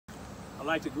I'd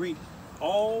like to greet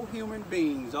all human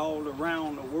beings all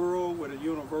around the world with a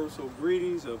universal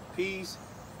greetings of peace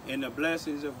and the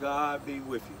blessings of God be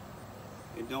with you.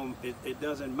 It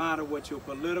doesn't matter what your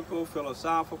political,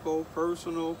 philosophical,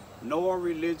 personal, nor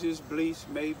religious beliefs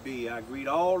may be. I greet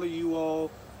all of you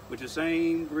all with the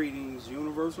same greetings,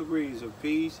 universal greetings of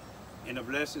peace and the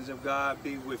blessings of God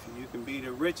be with you. You can be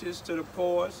the richest to the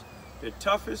poorest, the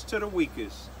toughest to the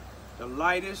weakest, the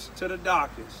lightest to the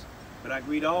darkest. But I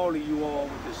greet all of you all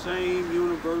with the same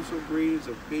universal greetings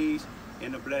of peace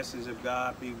and the blessings of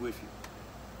God be with you.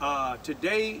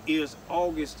 Today is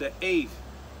August the 8th,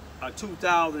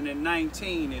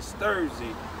 2019. It's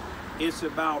Thursday. It's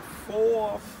about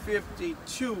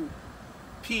 4:52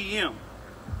 p.m.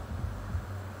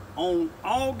 On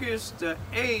August the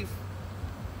 8th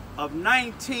of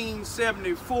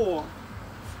 1974,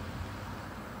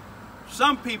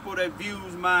 some people that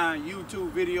views my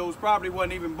YouTube videos probably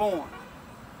wasn't even born.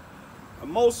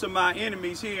 Most of my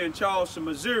enemies here in Charleston,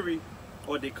 Missouri,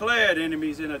 or declared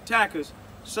enemies and attackers,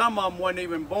 some of them weren't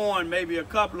even born. Maybe a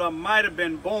couple of them might have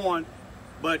been born,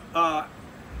 but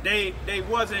they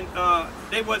wasn't a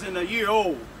year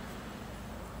old.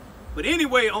 But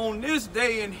anyway, on this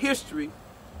day in history,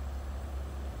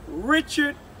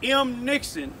 Richard M.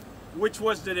 Nixon, which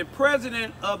was the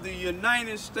president of the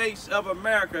United States of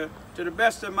America, to the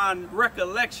best of my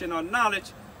recollection or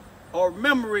knowledge or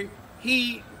memory,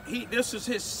 this was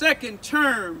his second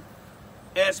term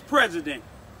as president.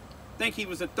 I think he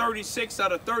was the 36th or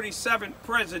the 37th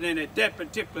president at that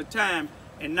particular time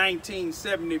in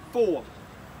 1974.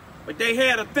 But they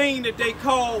had a thing that they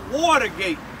called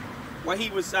Watergate, where he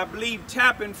was, I believe,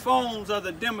 tapping phones of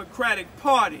the Democratic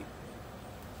Party.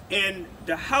 In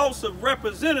the House of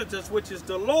Representatives, which is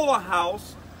the lower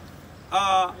house,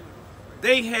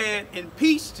 they had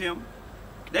impeached him.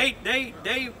 They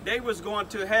was going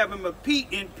to have him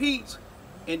impeached,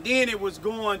 and then it was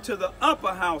going to the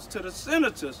upper house, to the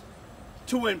senators,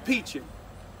 to impeach him.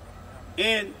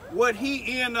 And what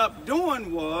he ended up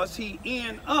doing was he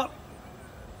ended up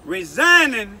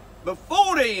resigning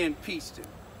before they impeached him.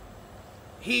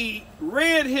 He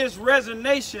read his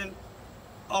resignation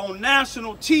on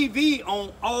national TV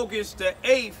on August the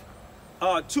 8th,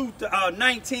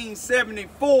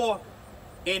 1974,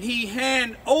 and he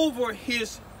handed over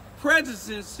his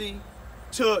presidency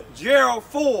to Gerald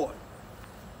Ford.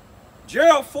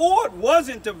 Gerald Ford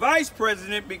wasn't the vice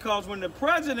president, because when the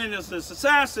president is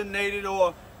assassinated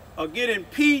or get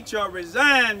impeached or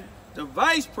resigned, the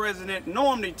vice president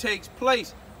normally takes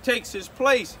his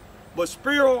place. But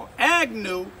Spiro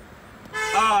Agnew,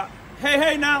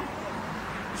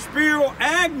 Spiro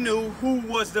Agnew, who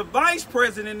was the vice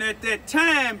president at that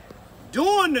time,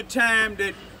 during the time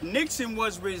that Nixon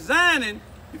was resigning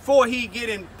before he get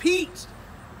impeached,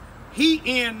 he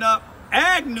ended up,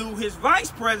 Agnew, his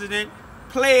vice president,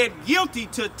 pled guilty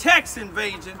to tax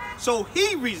invasion, so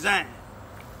he resigned.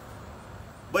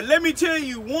 But let me tell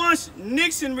you, once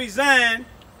Nixon resigned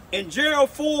and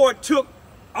Gerald Ford took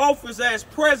office as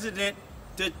president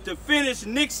to finish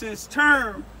Nixon's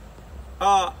term,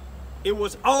 it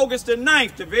was August the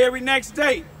 9th, the very next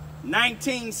day,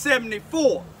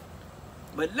 1974.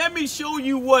 But let me show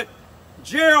you what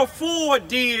Gerald Ford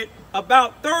did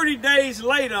about 30 days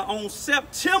later on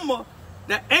September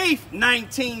the 8th,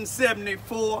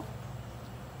 1974.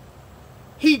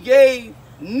 He gave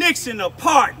Nixon a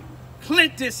pardon,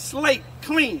 cleansed his slate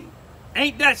clean.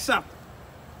 Ain't that something?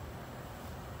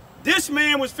 This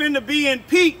man was finna be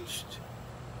impeached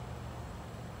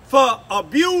for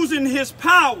abusing his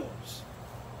powers.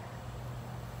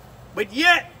 But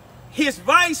yet, his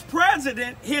vice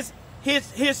president, his pick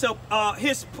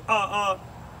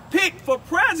for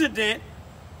president,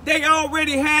 they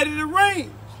already had it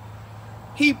arranged.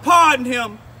 He pardoned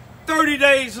him 30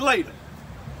 days later.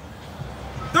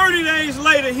 30 days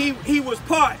later, he was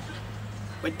pardoned.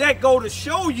 But that go to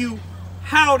show you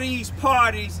how these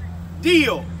parties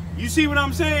deal. You see what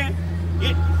I'm saying?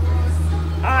 All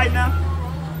right now.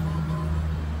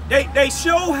 They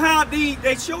show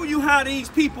you how these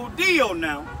people deal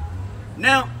now.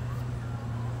 Now,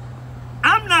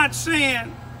 I'm not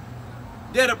saying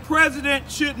that a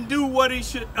president shouldn't do what he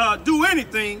should do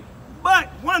anything, but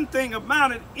one thing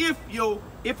about it, if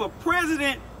a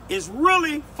president is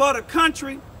really for the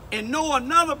country and know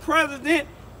another president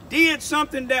did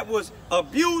something that was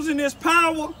abusing his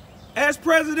power as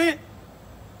president,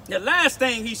 the last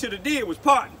thing he should have did was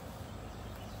pardon.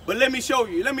 But let me show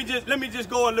you. Let me just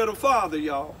go a little farther,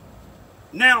 y'all.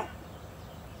 Now,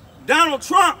 Donald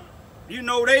Trump, you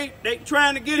know, they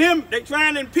trying to get him, they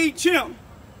trying to impeach him.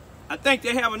 I think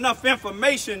they have enough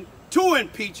information to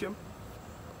impeach him.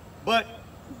 But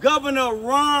Governor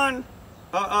Ron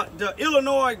the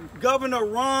Illinois Governor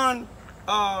Ron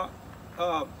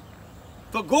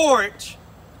Begorich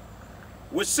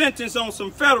was sentenced on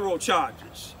some federal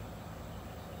charges.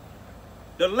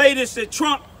 The latest that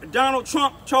Donald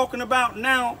Trump talking about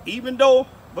now, even though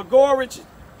Begorich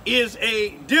is a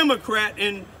Democrat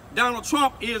and Donald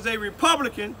Trump is a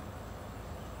Republican,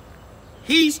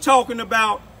 he's talking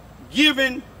about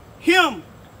giving him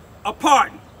a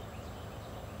pardon,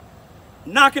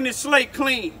 knocking his slate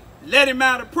clean, let him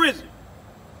out of prison.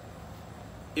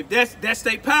 If that's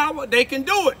their power, they can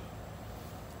do it.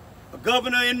 A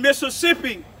governor in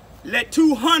Mississippi let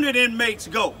 200 inmates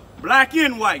go, black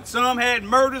and white. Some had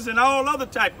murders and all other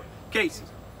type of cases.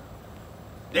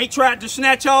 They tried to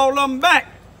snatch all of them back,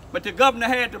 but the governor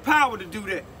had the power to do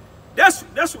that.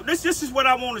 This is what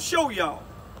I want to show y'all.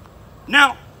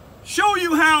 Now, show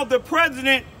you how the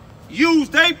president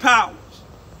used their powers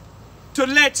to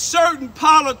let certain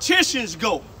politicians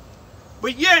go.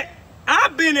 But yet,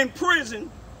 I've been in prison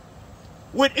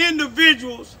with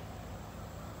individuals.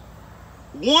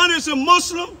 One is a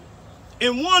Muslim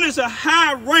and one is a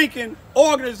high-ranking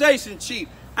organization chief.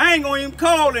 I ain't gonna even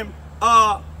call him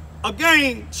a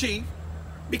gang chief,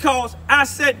 because I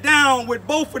sat down with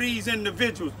both of these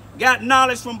individuals, got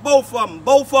knowledge from both of them.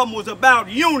 Both of them was about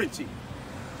unity.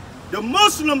 The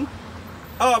Muslim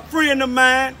friend of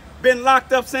mine been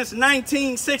locked up since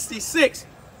 1966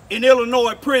 in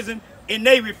Illinois prison, and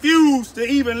they refused to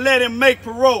even let him make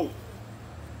parole.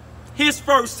 His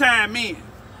first time in.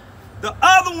 The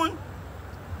other one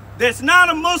that's not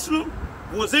a Muslim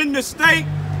was in the state.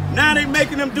 Now they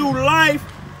making him do life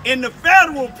in the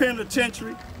federal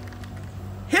penitentiary.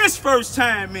 His first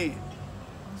time in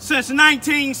since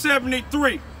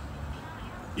 1973.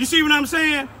 You see what I'm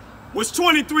saying? Was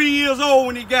 23 years old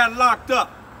when he got locked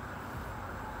up.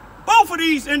 Both of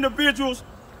these individuals,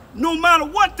 no matter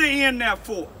what they in there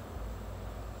for,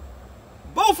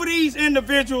 both of these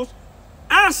individuals,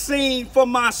 I seen for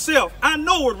myself. I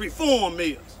know what reform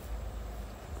is.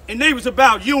 And they was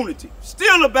about unity,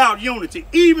 still about unity,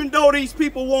 even though these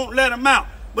people won't let them out.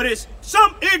 But it's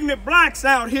some ignorant blacks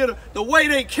out here, the way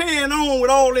they carrying on with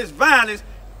all this violence,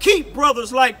 keep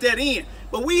brothers like that in.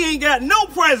 But we ain't got no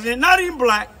president, not even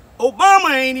black.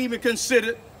 Obama ain't even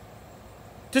considered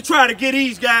to try to get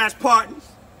these guys pardons.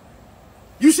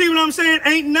 You see what I'm saying?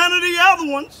 Ain't none of the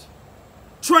other ones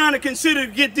trying to consider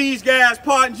to get these guys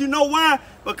pardons. You know why?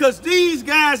 Because these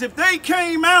guys, if they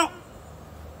came out,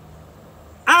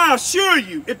 I assure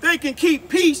you, if they can keep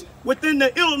peace within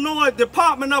the Illinois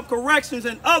Department of Corrections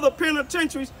and other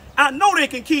penitentiaries, I know they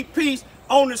can keep peace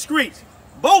on the streets.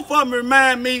 Both of them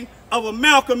remind me of a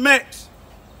Malcolm X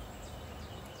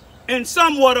and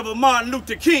somewhat of a Martin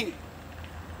Luther King.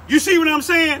 You see what I'm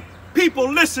saying?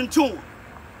 People listen to them.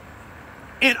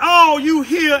 And all you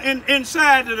hear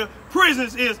inside of the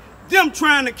prisons is them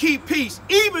trying to keep peace,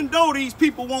 even though these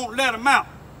people won't let them out.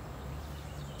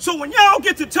 So when y'all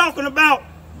get to talking about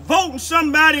voting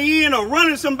somebody in or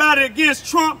running somebody against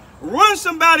Trump, run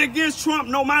somebody against Trump,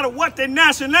 no matter what their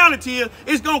nationality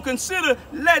is going to consider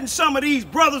letting some of these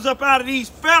brothers up out of these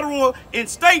federal and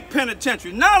state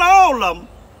penitentiaries. Not all of them.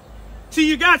 See,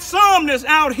 you got some that's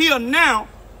out here now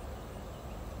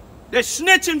that's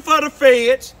snitching for the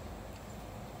feds,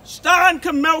 starting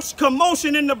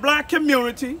commotion in the black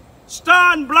community,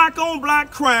 starting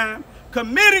black-on-black crime,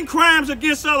 committing crimes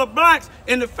against other blacks,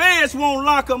 and the feds won't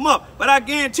lock them up. But I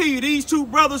guarantee you, these two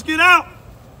brothers get out,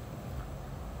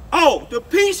 oh, the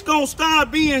peace gonna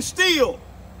start being still.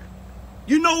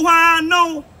 You know why I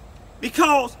know?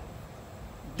 Because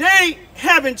they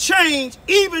haven't changed,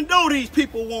 even though these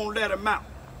people won't let them out.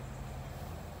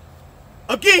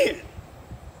 Again,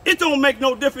 it don't make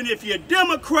no difference if you're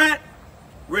Democrat,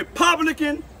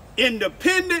 Republican,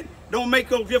 Independent. Don't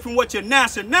make no difference what your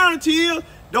nationality is.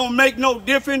 Don't make no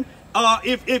difference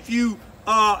if you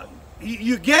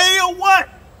gay or what.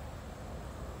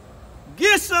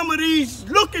 Get some of these,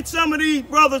 look at some of these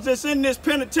brothers that's in this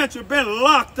penitentiary, been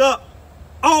locked up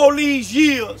all these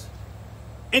years,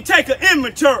 and take an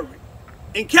inventory.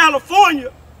 In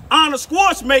California, Arnold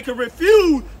Schwarzenegger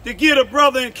refused to get a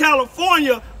brother in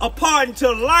California a pardon to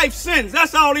life sentence.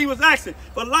 That's all he was asking,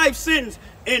 for life sentence,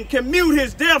 and commute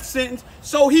his death sentence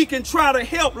so he can try to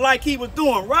help like he was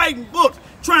doing, writing books,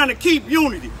 trying to keep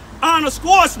unity. Arnold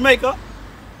Schwarzenegger,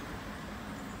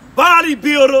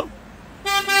 bodybuilder,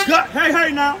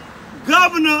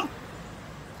 governor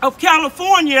of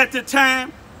California at the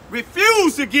time,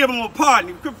 refused to give him a pardon.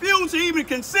 He refused to even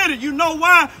consider. You know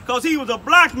why? Because he was a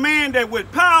black man that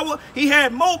with power, he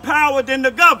had more power than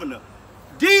the governor.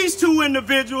 These two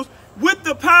individuals, with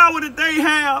the power that they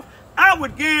have, I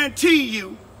would guarantee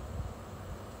you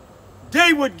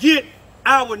they would get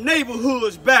our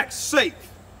neighborhoods back safe.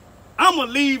 I'm going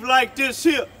to leave like this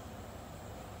here.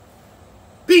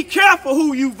 Be careful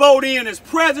who you vote in as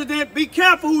president. Be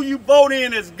careful who you vote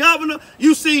in as governor.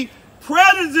 You see,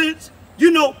 presidents,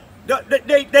 you know,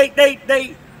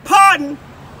 they pardon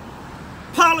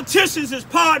politicians as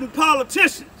pardon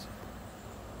politicians.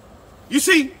 You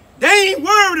see, they ain't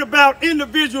worried about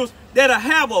individuals that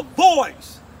have a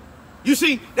voice. You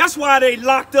see, that's why they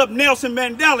locked up Nelson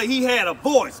Mandela. He had a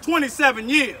voice, 27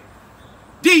 years.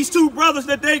 These two brothers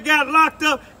that they got locked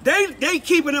up, they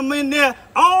keeping them in there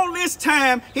all this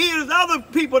time. Here's other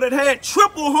people that had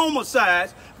triple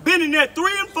homicides, been in there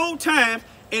 3 and 4 times,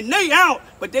 and they out,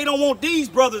 but they don't want these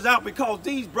brothers out because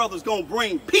these brothers gonna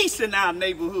bring peace in our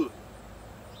neighborhood.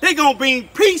 They gonna bring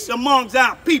peace amongst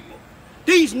our people.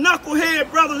 These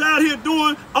knucklehead brothers out here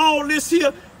doing all this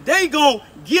here, they gonna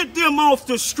get them off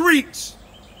the streets.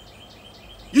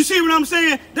 You see what I'm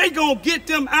saying? They gonna get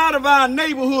them out of our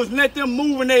neighborhoods and let them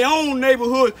move in their own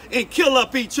neighborhoods and kill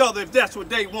up each other if that's what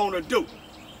they want to do.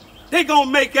 They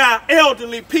gonna make our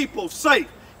elderly people safe.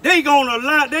 They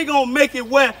gonna make it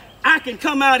where I can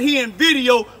come out here and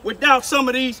video without some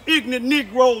of these ignorant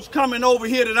Negroes coming over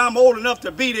here that I'm old enough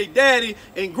to be their daddy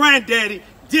and granddaddy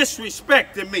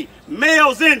disrespecting me,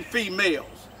 males and females.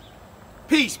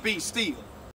 Peace be still.